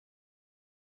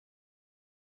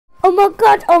Oh my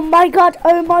god, oh my god,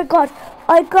 oh my god.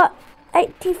 I got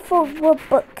 84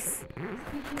 Robux.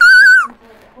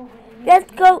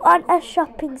 Let's go on a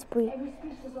shopping spree.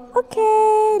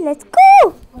 Okay, let's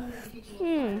go.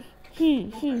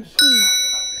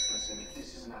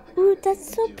 Ooh,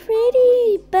 that's so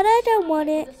pretty, but I don't want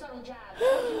it.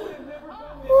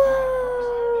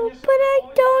 Whoa, but I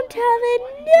don't have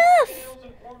enough.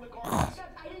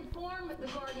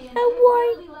 I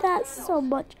want that so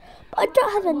much, but I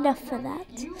don't have enough for that.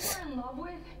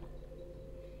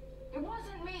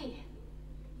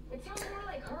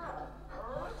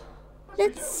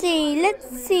 Let's see,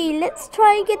 let's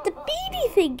try and get the beanie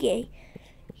thingy.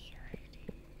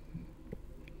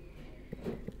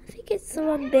 I think it's the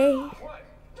one B.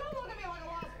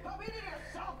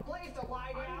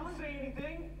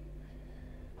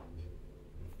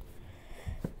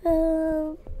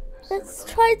 Let's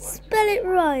try and spell it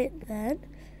right then.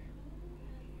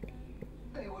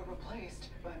 They were replaced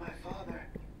by my father.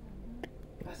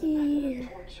 Yeah.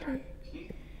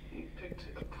 He picked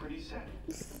a pretty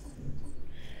sentence.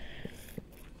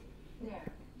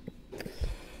 There.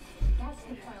 That's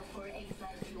the file for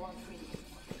A-921.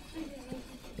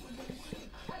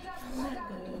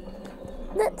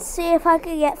 Let's see if I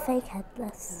can get fake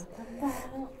headless.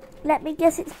 Let me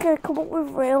guess, it's gonna come up with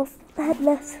real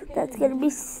headless. That's gonna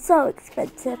be so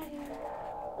expensive.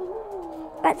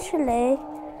 Actually,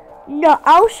 no,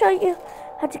 I'll show you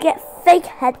how to get fake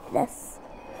headless.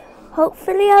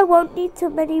 Hopefully I won't need too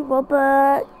many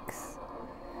Robux.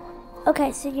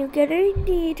 Okay, so you're gonna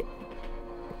need,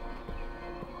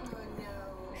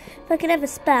 if I can ever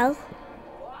spell,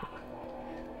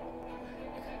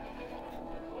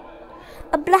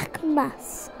 a black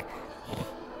mask.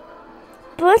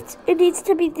 But it needs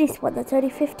to be this one. That's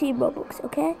only 15 Robux,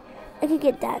 okay? I can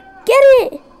get that. Get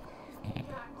it!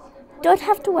 Don't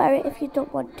have to wear it if you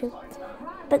don't want to.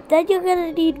 But then you're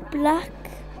going to need black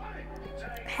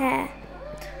hair.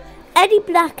 Any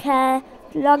black hair,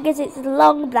 as long as it's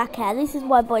long black hair. This is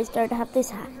why boys don't have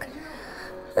this hack.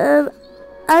 And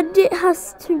it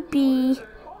has to be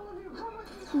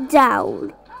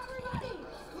down.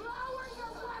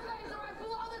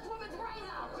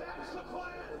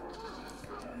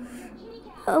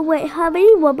 Oh wait, how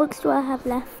many Robux do I have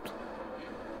left?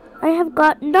 I have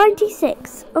got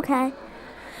 96. Okay.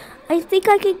 I think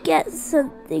I can get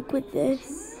something with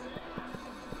this.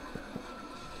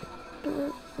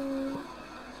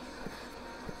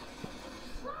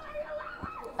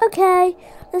 Okay,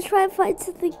 let's try and find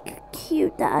something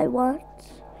cute that I want.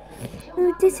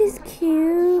 Ooh, this is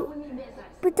cute.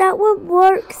 But that won't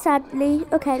work, sadly.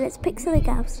 Okay, let's pick something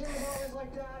else.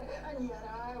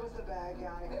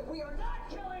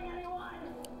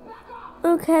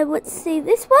 Okay, let's see.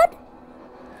 This one?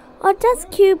 Oh, that's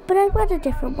cute, but I want a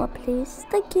different one, please.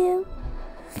 Thank you.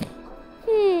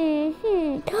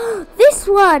 This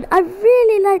one! I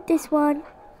really like this one.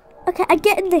 Okay, I'm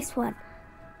getting this one.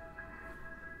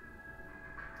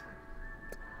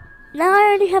 Now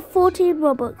I only have 14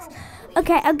 Robux.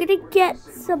 Okay, I'm gonna get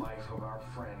some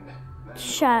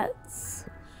shirts.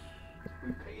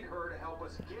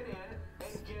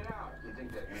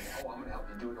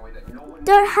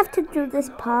 Don't have to do this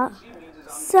part,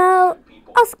 so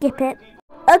I'll skip it.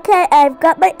 Okay, I've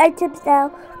got my items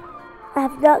now. I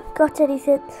have not got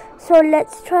anything, so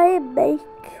let's try and make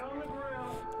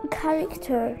a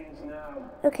character.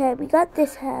 Okay, we got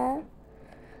this hair.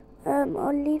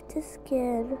 I'll leave the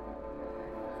skin.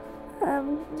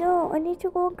 No, I need to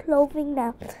go on clothing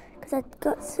now, because I've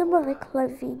got some other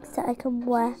clothing that I can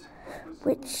wear,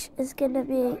 which is gonna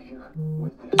be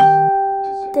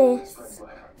this.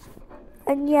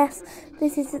 And yes,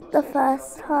 this isn't the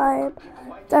first time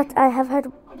that I have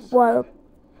had, well,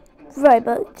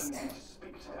 Robux,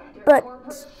 but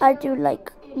I do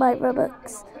like my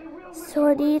Robux. So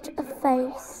I need a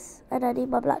face, and I need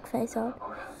my black face on.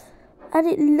 And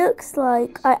it looks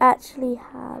like I actually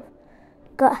have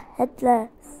got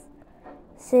headless.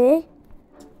 See?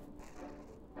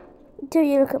 Do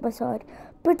you look at my side?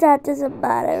 But that doesn't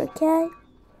matter, okay?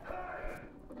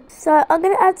 So I'm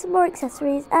going to add some more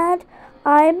accessories, and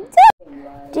I'm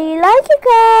done. Do you like it,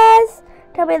 guys?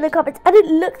 Tell me in the comments. And it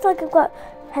looks like I've got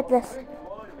headless.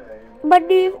 In my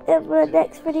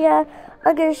next video,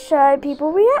 I'm going to show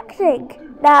people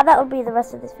reacting. Now that will be the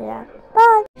rest of this video.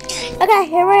 Bye. Okay,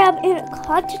 here I am in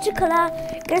Content Colour.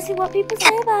 Gonna see what people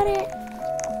say about it.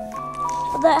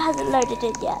 Although it hasn't loaded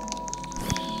in yet.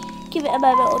 Give it a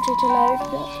moment or two to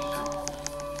load.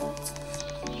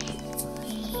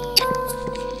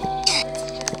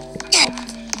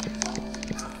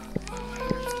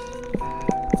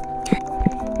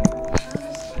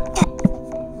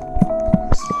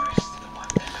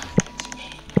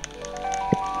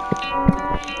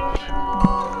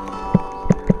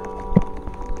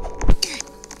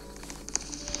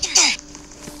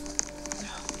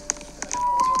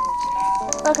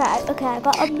 Right, okay, I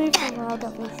gotta move around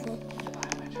obviously.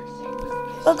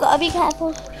 I've gotta be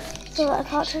careful so that I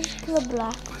can't change to the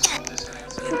black.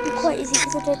 Should be quite easy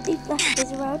because I don't think black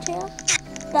is around here.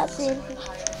 That's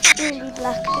really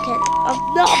black. Okay,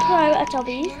 I'm not a pro at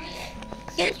hobbies.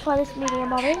 So let's try this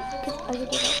medium orange because I really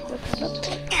don't remember.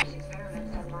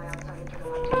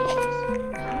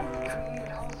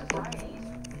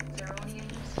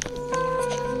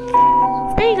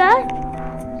 There you go.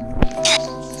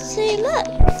 See, look.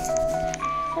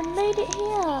 I made it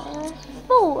here.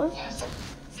 Four.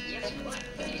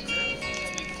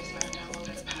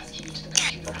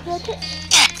 Look it.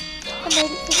 I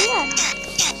made it to the end.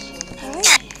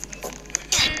 Alright.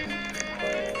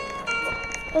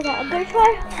 Okay, I'm gonna try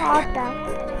hard now.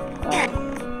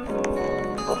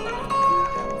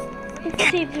 It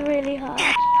seems really hard.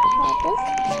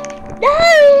 No!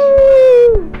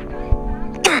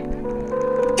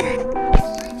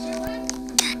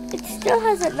 It still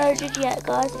hasn't loaded yet,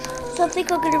 guys. So I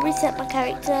think I'm gonna reset my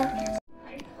character.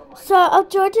 So I've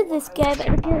joined in this game and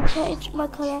I'm gonna change my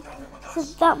colour. So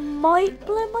that might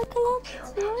blur my colour,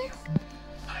 to be honest.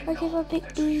 Like if I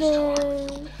pick blue.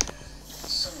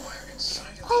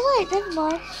 Oh wait, never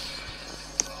mind.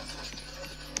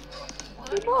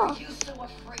 Two more.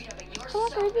 Oh,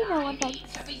 maybe no one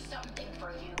thanks.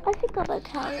 I think I'm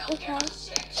okay, okay.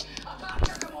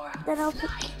 Then I'll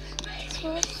pick this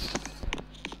one.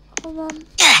 And then...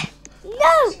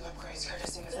 No!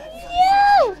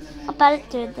 No! I'm bad at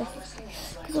doing this.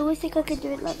 Because I always think I can do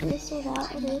it like this or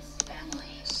that or this.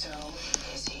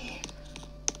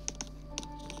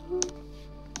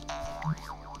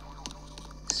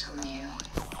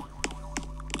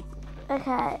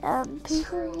 Okay,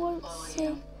 people won't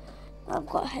see I've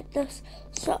got headless,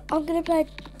 so I'm gonna play a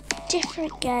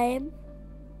different game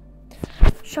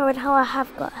showing how I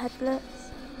have got headless.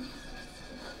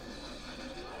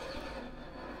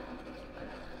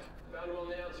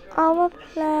 I will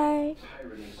play.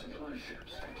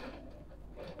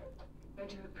 I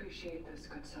do appreciate this,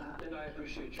 good sir. And I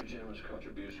appreciate your generous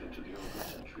contribution to the Over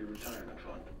Century Retirement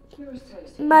Fund. You're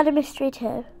Stacy. Murder Mystery 2.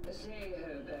 A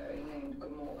Berry named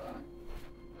Gamora.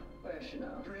 Where's she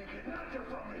now?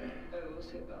 Oh, we'll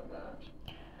see about that.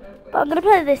 But I'm gonna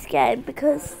play this game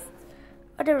because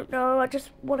I don't know, I just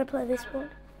want to play this one.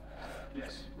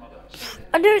 Yes, Mother.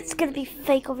 I know it's gonna be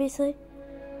fake, obviously.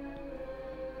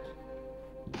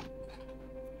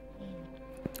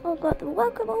 Oh god, the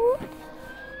welcome award.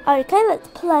 Okay, let's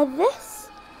play this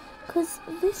because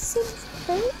this seems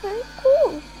very, very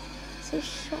cool. It's a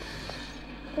shop.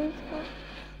 There's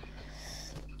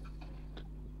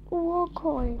one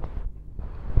coin.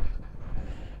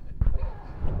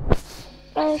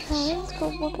 Okay, let's go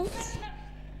weapons.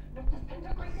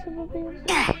 Some of them.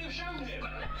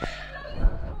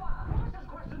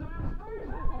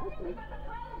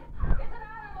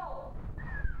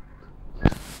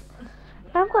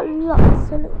 I've got lots,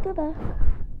 so let's go back.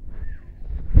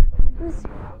 Let's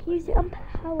use it on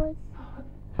powers.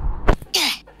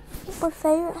 My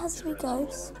favourite has to be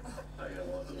ghost. I got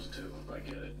one of those too. I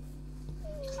get it.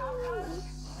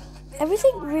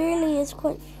 Everything really is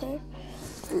quite fair.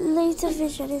 Laser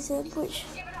vision is in, which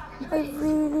I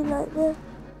really like the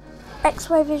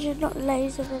X-ray vision, not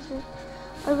laser vision.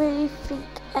 I really think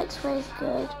X-ray is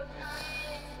good.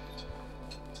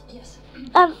 Yes.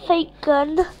 And fake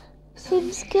gun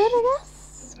seems good, I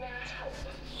guess.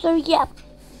 So yeah,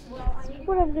 that's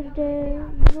what I'm gonna do.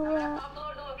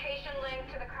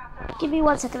 Give me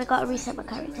 1 second, I gotta reset my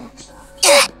character.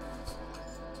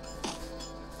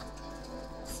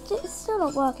 It's still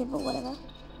not working, but whatever.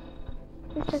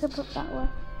 Just I can put that one.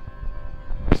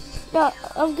 No,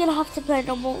 I'm gonna have to play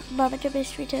normal Murder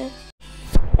Mystery 2.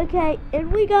 Okay,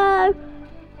 in we go.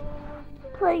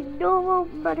 Play normal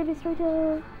Murder Mystery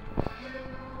 2.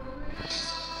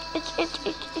 Okay,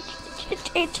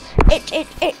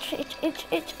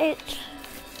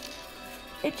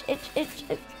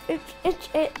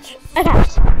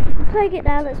 I'm playing it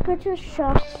now. Let's go to a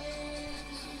shop.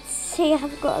 See, I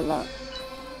haven't got a lot.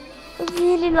 I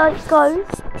really like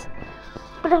Ghost,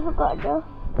 but I haven't got enough.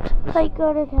 Play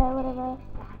good, okay, whatever.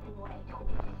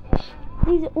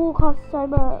 These all cost so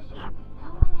much.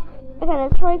 Okay,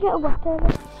 let's try and get a weapon.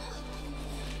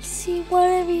 See,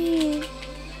 whatever you use.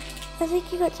 I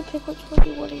think you got to pick which one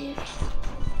you want to use.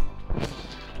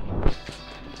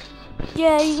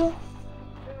 Yeah, you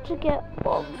got to get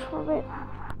bombs from it.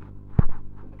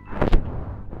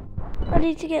 I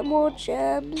need to get more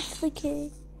gems,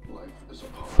 thinking.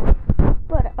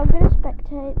 But I'm gonna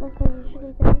spectate like I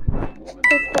usually do.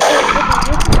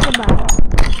 This is the map.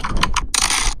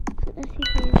 Let's see if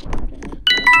I use it. I don't know.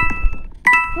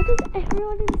 What does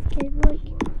everyone in this game like?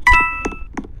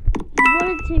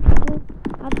 two people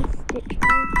have the stitch face.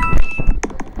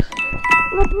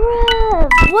 Oh, bruv,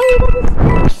 why you got the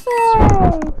stitch face?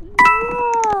 No.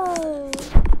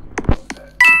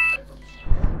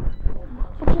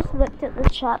 I just looked at the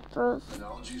chat, bruv.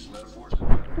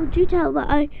 Would you tell that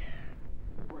I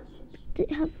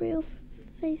didn't have real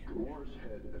faces?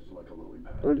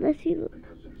 Unless you look,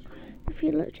 if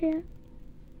you looked here.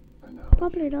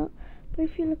 Probably not, but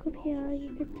if you look up here,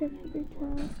 you can definitely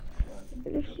tell.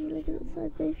 And if you look at the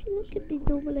side, but if you look at me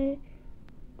normally,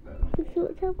 you can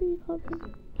sort of tell me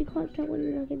you can't tell when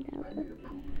you're looking down, but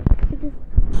it just,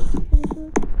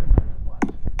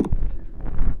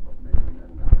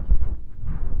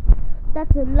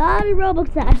 that's a lot of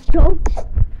Robux that I don't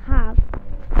have.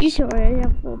 You sure I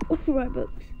have more Robux?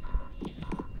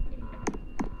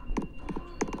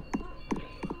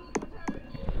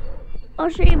 I'll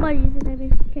show you my username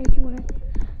in case you want to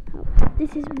help.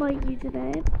 This is my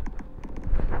username.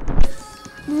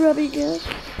 Robbie Good.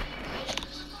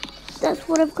 That's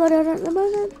what I've got on at the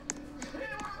moment.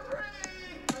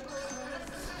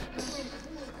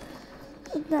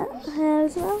 That hair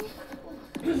as well.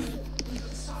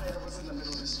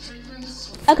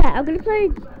 Okay, I'm gonna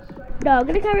play. No, I'm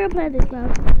gonna carry on playing this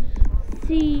now.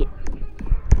 See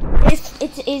if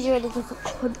it's easier in a different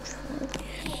country.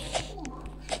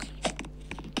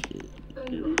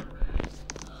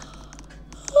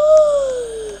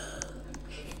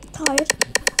 Tired.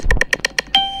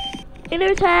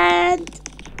 Innocent.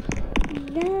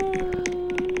 No.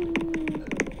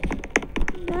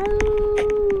 No.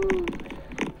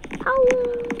 Ow.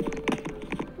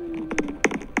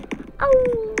 Ow.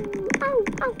 Ow.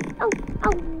 Ow. Ow.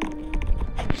 Ow.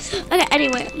 Okay,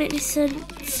 anyway, listen.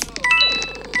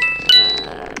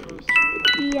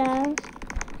 Yeah.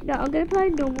 No, I'm gonna play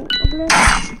normal. I'm gonna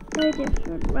play a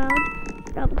different round.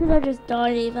 Not because I just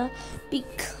died either.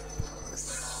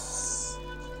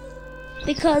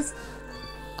 Because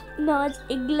no, it's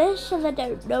English and I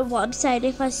don't know what I'm saying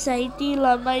if I say, do you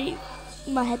like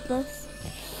my headless?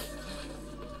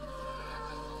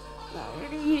 No, I'm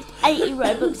gonna use 80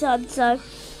 Robux on, so.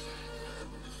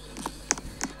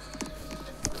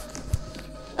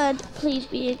 And please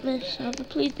be English server.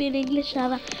 Please be an English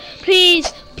server.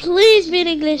 Please be an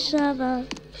English server.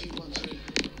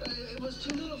 It was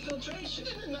too little filtration.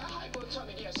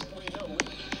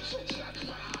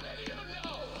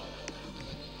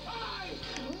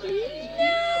 No!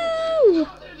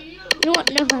 You know what?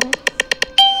 No, honey.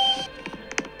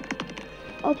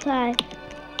 I'll play.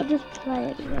 I'll just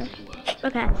play anyway.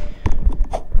 Okay.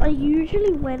 I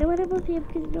usually win when I'm up here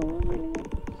because no one really wins.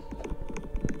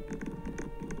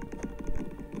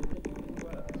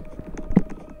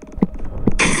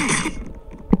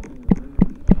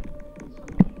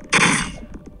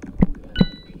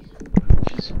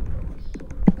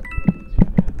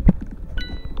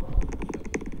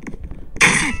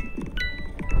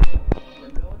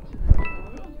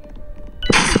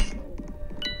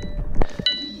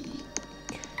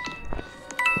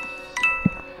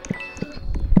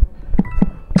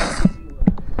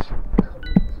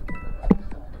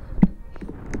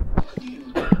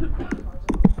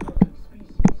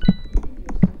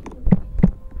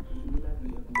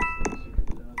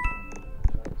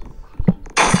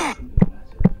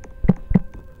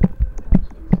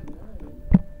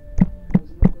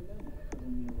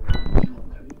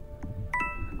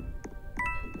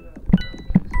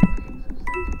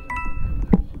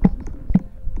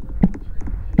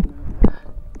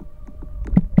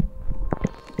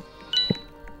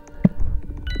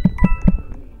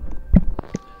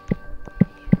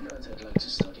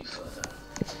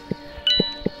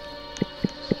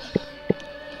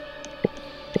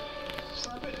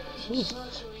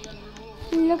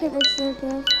 Look at this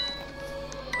logo.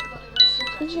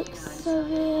 It looks so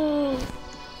real.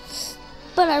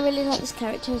 But I really like this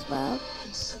character as well.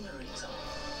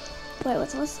 Wait,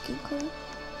 what's my skin colour?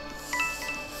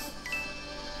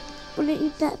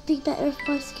 Wouldn't that be better if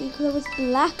my skin colour was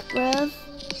black, bruv?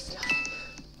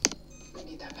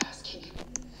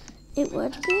 It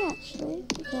would be actually.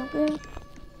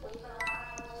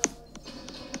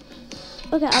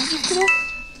 Okay, I'm just gonna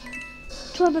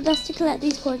try my best to collect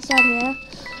these coins down here.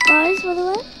 Guys, by the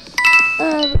way,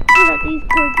 collect these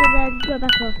coins and then go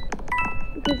back up.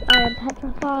 Because I am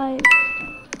petrified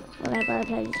whenever I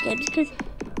play these games. Because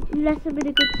unless I'm in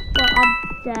a good spot, I'm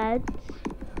dead.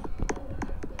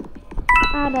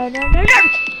 Ah, no, no, no, no!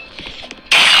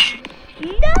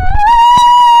 No!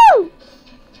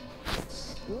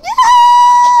 No!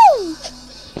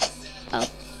 Oh.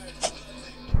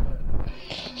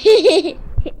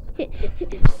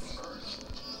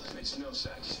 Makes no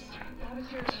sense.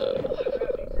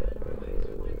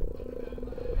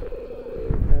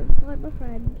 my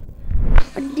friend.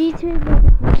 I need to invite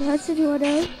the person who I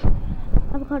know.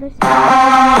 Avocado.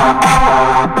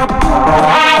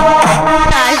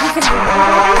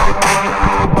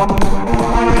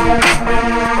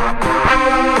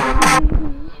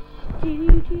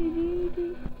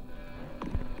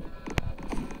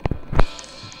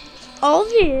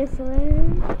 Obviously.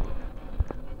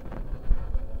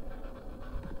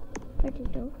 I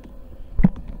did not.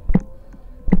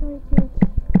 I did not.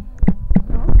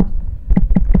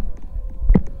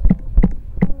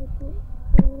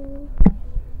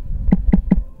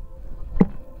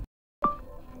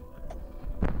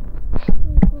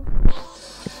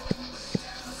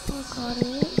 I got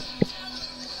it.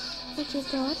 I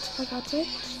did not. I got it.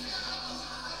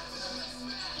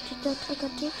 I did not. I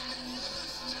got it.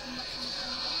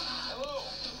 Hello.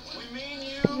 We mean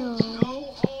you No. no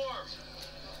harm.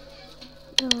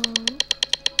 No.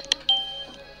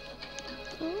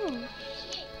 Oh.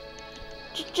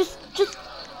 Just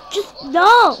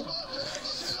no.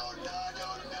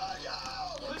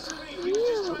 Listen to me. We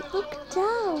Real. just Look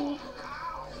down.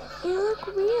 You look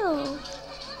real.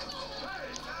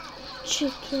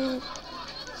 Chicken.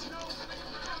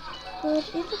 But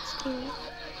it looks good.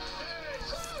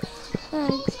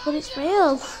 Thanks, but it's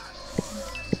real.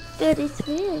 Good, it's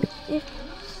real. It's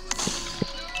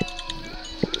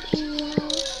real.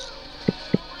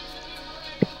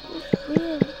 It's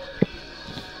real.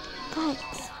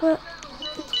 Thanks, but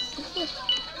it's real.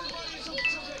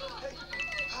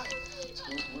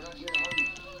 We're not here to harm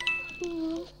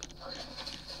you.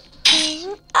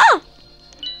 Ah!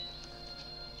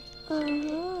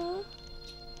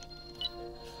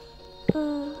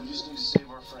 We just need to save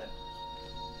our friend.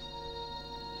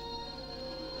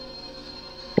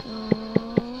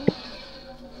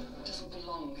 Doesn't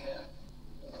belong here.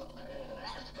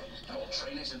 I will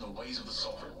train it in the ways of the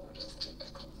sovereign.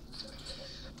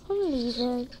 I'm leaving.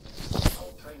 I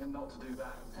will train him not to do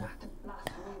that.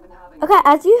 Okay,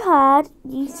 as you heard,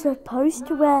 you're supposed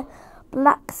to wear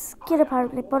black skin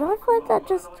apparently, but I find that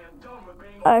just...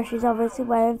 Oh, she's obviously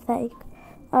wearing fake.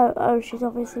 Oh, she's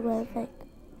obviously wearing fake.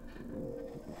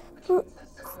 But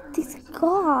this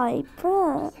guy,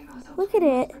 bruh, look at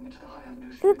it.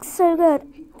 It looks so good.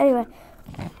 Anyway,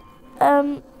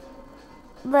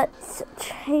 let's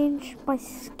change my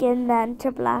skin then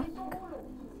to black.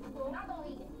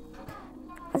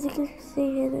 As you can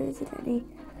see here, there isn't any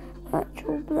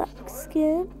actual black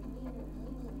skin.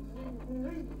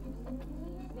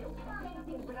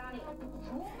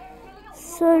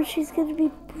 So she's gonna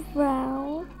be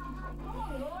brown.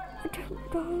 I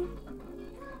don't know.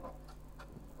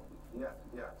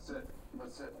 Yeah, sit.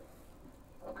 Let's sit.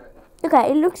 Okay.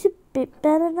 Okay, it looks a bit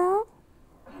better now.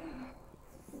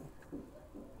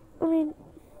 I mean,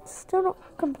 still not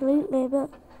completely, but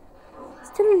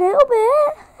still a little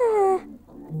bit.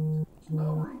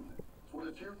 No. That's what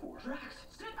it's here for. Drax,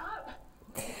 sit up!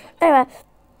 Anyway.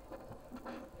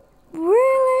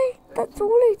 Really? That's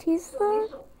all it is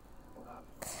though?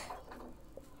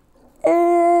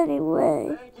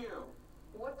 Anyway. Thank you.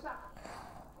 What's up?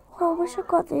 Well, I wish I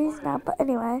got these now, but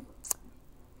anyway.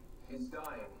 He's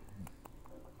dying.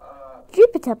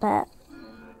 Jupiter pet.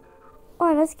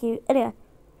 Oh, that's cute. Anyway.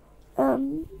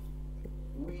 We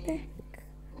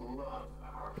love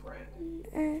our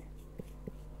friend.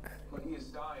 But he is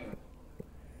dying.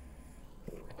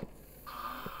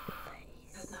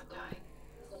 He's not dying.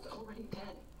 He's already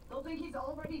dead. They'll think he's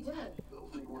already dead. They'll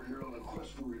think we're here on a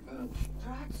quest for revenge.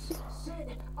 Drax,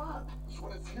 sit up. That's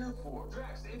what it's here for.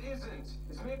 Drax, it isn't.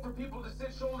 It's made for people to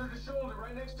sit shoulder to shoulder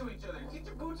right next to each other. Get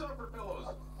your boots on for pillows.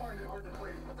 I find it hard to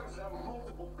believe, but those have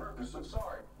multiple purposes. I'm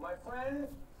sorry. My friend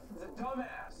is a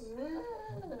dumbass.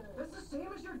 That's the same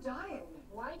as you're dying.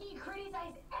 Why do you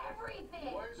criticize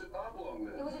everything? Why is it oblong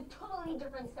It then? was a totally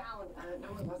different sound.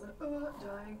 No, it wasn't.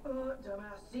 Dying.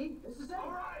 Dumbass. See? This is it.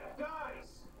 All right,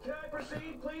 guys. Can I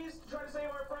proceed, please, to try to save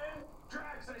our friend?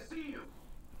 Drax, I see you.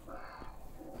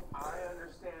 I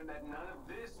understand that none of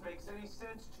this makes any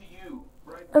sense to you,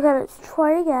 right? Okay, let's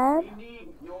try again. We need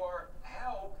your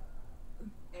help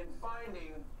in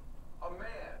finding a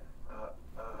man.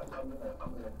 I'm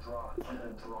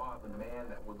gonna draw the man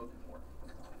that we're looking for.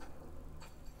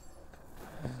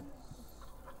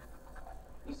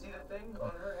 You see that thing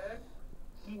on her head?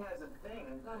 He has a thing.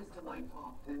 That is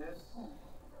delightful. This.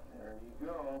 There you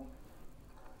go.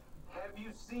 Have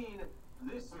you seen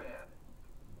this man?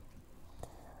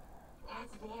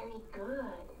 That's very good.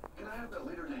 Can I have that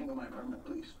later to hang on my apartment,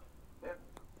 please? Yeah.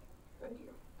 Thank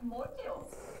you. Mucho.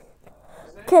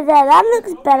 Okay, there, that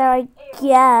looks better, I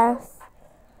guess.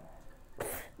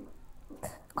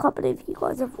 Can't believe you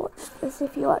guys have watched this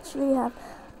if you actually have.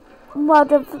 Well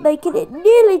done for making it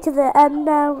nearly to the end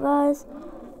now, guys.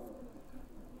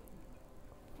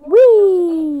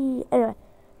 Whee! Anyway.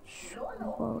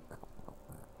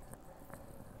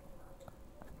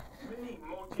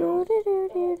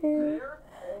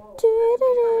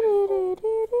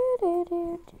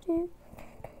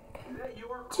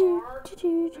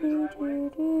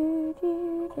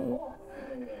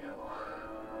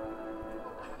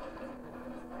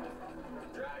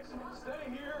 Stay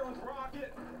here with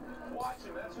Rocket. Watch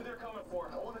him. That's who they're coming for.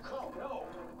 I want to come. No.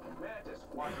 Mantis,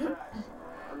 watch Drax.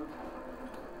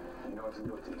 You know what to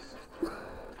do with these.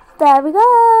 There we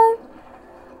go.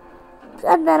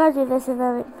 And then I do this and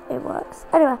then it works.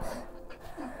 Anyway.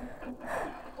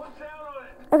 Put down on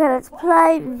it. Okay, let's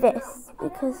play this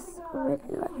because I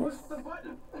really like this. The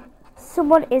button.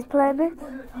 Someone is playing this.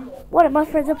 One of my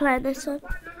friends are playing this one.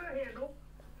 Button on the handle.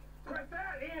 Press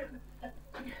that in.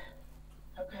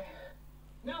 Okay.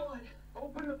 Now what?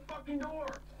 Open the fucking door.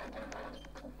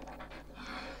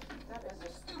 That is a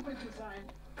stupid design.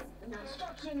 And the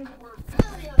instructions were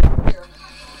very unclear.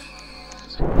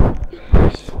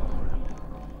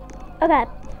 Okay,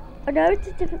 I know it's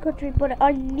a difficult dream, but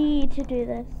I need to do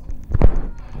this.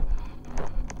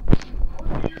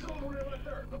 Years old when I left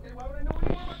Earth. Okay, why would I know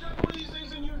any more about driving one of these things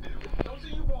than you do? Don't say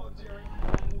you volunteering.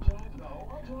 You drive? No,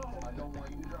 I'll drive. I don't want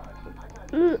you to drive. I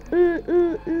got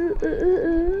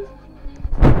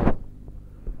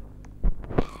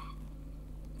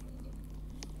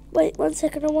Wait 1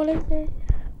 second, I want to see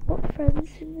what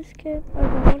friends in this game. Oh, no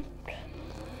one.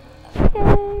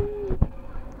 Okay.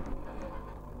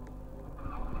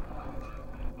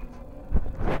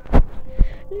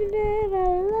 In the name of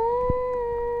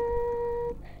love,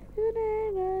 in the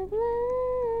name of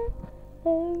love,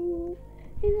 oh,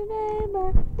 in the name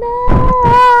of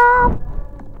love,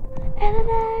 in the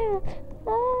name of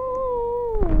love,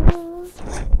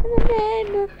 in the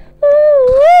name of ooh,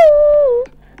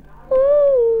 ooh.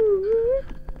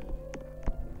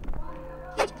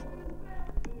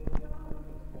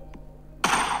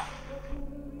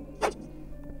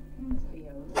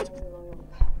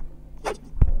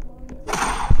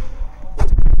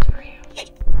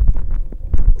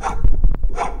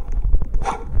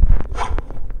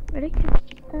 Ready?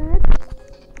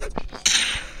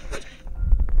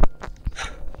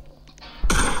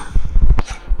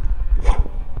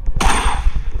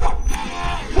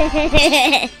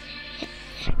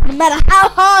 No matter how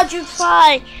hard you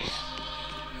try,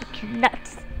 you cannot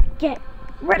get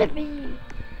rid of me.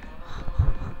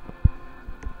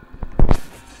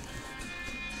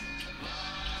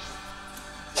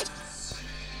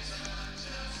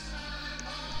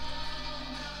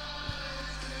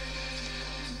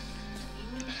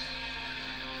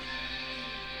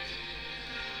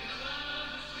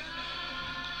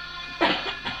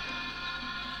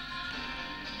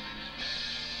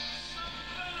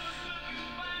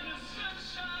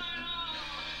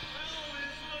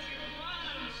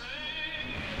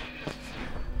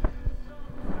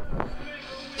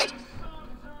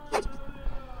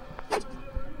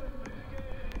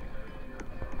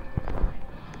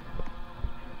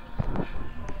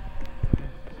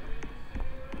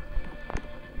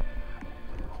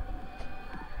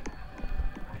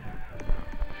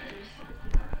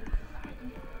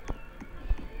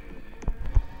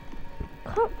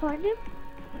 Can't find him.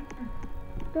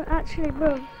 No, actually,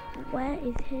 bro, where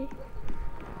is he?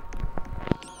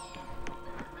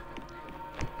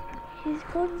 He's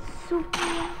gone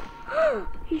somewhere.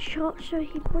 He's shot, so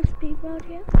he must be around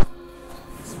here.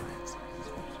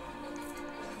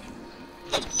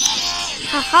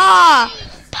 Haha!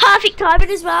 Perfect timing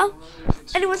as well.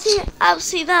 Anyone see it? I'll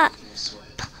see that.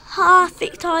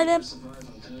 Perfect timing.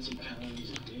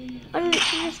 I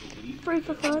literally just threw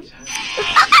for fun.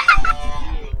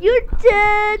 You're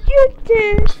dead. You're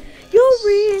dead. You're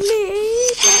really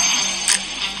dead.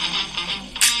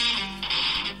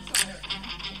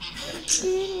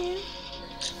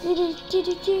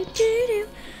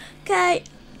 Okay.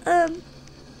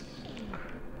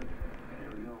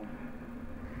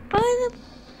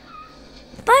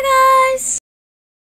 Bye guys.